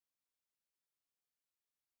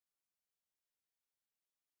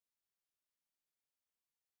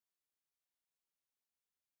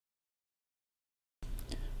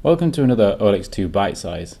Welcome to another Olex2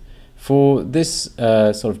 BiteSized. For this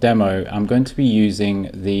sort of demo, I'm going to be using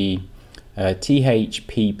the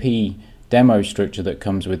THPP demo structure that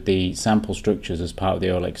comes with the sample structures as part of the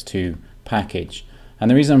Olex2 package. And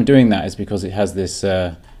the reason I'm doing that is because it has this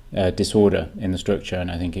disorder in the structure, and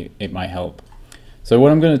I think it might help. So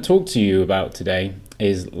what I'm going to talk to you about today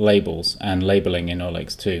is labels and labeling in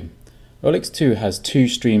Olex2. Olex2 has two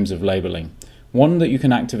streams of labeling. One that you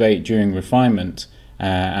can activate during refinement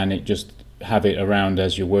and it just have it around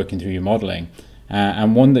as you're working through your modeling,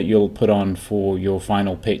 and one that you'll put on for your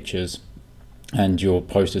final pictures and your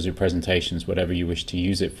posters or presentations, whatever you wish to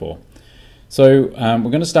use it for. So we're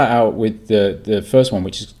going to start out with the first one,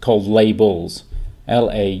 which is called labels,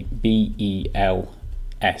 L-A-B-E-L-S.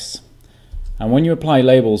 And when you apply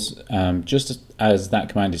labels, just as that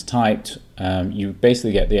command is typed, you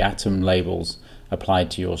basically get the atom labels applied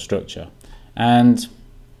to your structure. And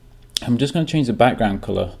I'm just going to change the background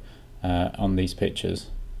color on these pictures.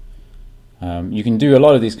 You can do a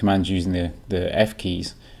lot of these commands using the F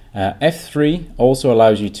keys. F3 also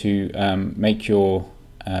allows you to make your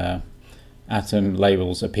atom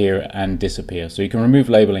labels appear and disappear. So you can remove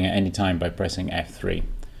labeling at any time by pressing F3.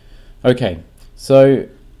 Okay, so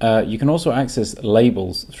you can also access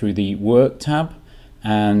labels through the Work tab,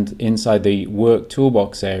 and inside the Work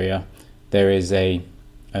toolbox area there is a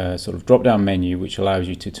sort of drop-down menu which allows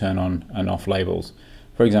you to turn on and off labels.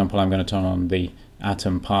 For example, I'm going to turn on the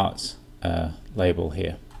atom parts label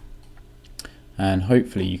here, and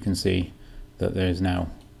hopefully you can see that there is now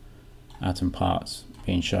atom parts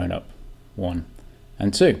being shown up 1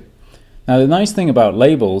 and 2. Now the nice thing about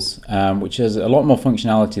labels, which has a lot more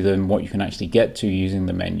functionality than what you can actually get to using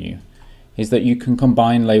the menu, is that you can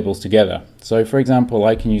combine labels together. So for example,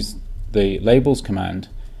 I can use the labels command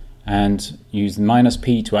and use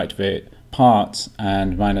 -P to activate parts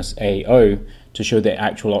and -AO to show the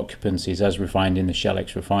actual occupancies as refined in the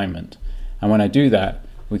ShellX refinement. And when I do that,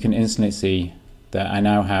 we can instantly see that I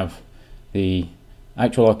now have the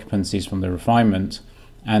actual occupancies from the refinement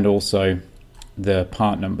and also the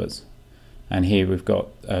part numbers. And here we've got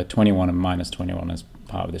 21 and -21 as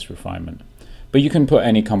part of this refinement. But you can put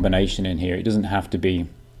any combination in here. It doesn't have to be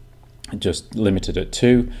just limited at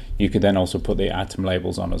 2. You could then also put the atom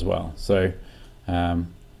labels on as well. So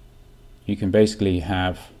you can basically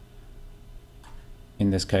have,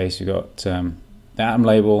 in this case, you've got the atom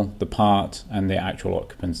label, the part, and the actual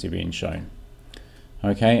occupancy being shown.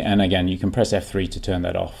 Okay, and again, you can press F3 to turn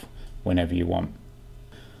that off whenever you want.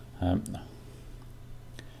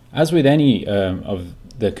 As with any of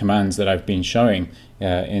the commands that I've been showing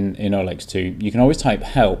in Olex2, you can always type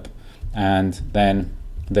help and then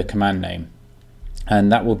the command name, and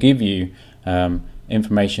that will give you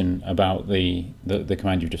information about the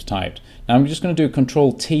command you've just typed. Now I'm just going to do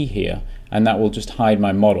Control T here, and that will just hide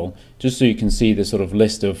my model, just so you can see the sort of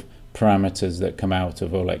list of parameters that come out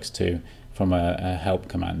of Olex2 from a help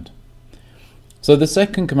command. So the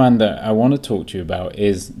second command that I want to talk to you about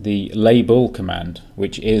is the label command,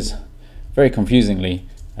 which is very confusingly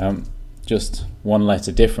just one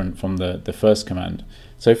letter different from the first command.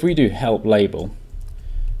 So if we do help label,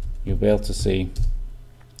 you'll be able to see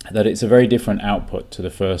that it's a very different output to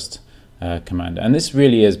the first command, and this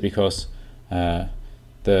really is because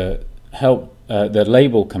the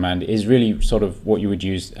label command is really sort of what you would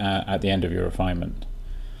use at the end of your refinement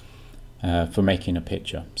for making a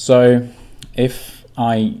picture. So if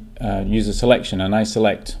I use a selection and I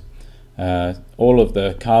select all of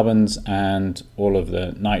the carbons and all of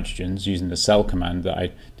the nitrogens using the cell command that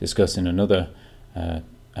I discussed in another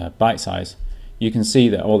bite size, you can see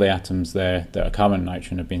that all the atoms there that are carbon and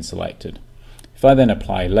nitrogen have been selected. If I then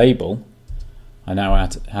apply label, I now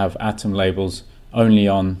have atom labels only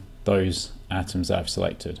on those atoms that I've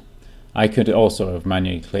selected. I could also have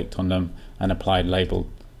manually clicked on them and applied label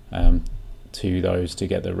to those to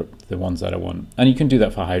get the ones that I want. And you can do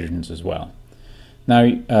that for hydrogens as well. Now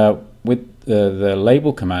with the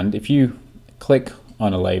label command, if you click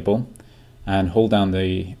on a label and hold down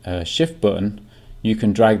the shift button, you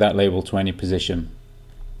can drag that label to any position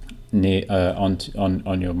near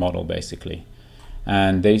on your model basically,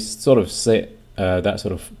 and they sort of sit that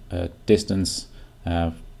sort of distance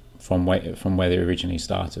from where they originally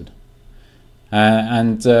started.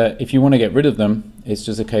 And if you want to get rid of them, it's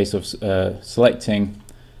just a case of selecting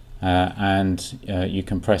and you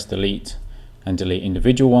can press delete and delete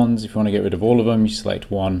individual ones. If you want to get rid of all of them, you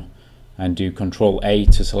select one and do Control A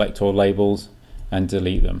to select all labels and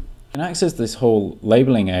delete them. You can access this whole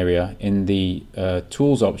labeling area in the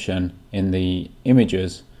tools option in the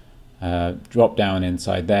images drop down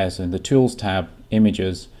inside there. So in the tools tab,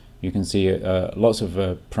 images, you can see lots of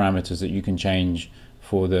parameters that you can change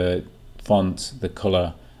for the font, the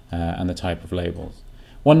color, and the type of labels.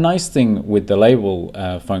 One nice thing with the label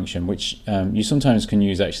function, which you sometimes can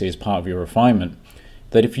use actually as part of your refinement,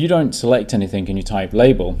 that if you don't select anything and you type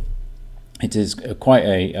label, it is quite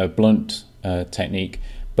a blunt technique,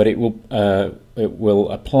 but it will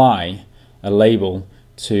apply a label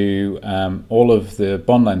to all of the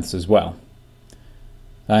bond lengths as well.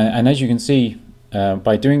 And as you can see,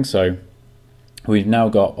 by doing so, we've now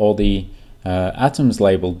got all the atoms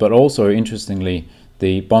labeled, but also interestingly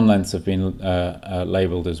the bond lengths have been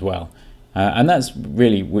labeled as well. And that's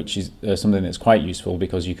really, which is something that's quite useful,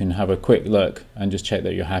 because you can have a quick look and just check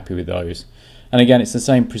that you're happy with those. And again, it's the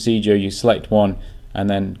same procedure. You select one and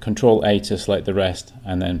then Control A to select the rest,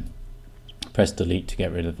 and then press delete to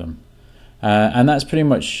get rid of them. And that's pretty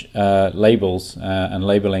much labels and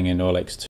labeling in Olex2.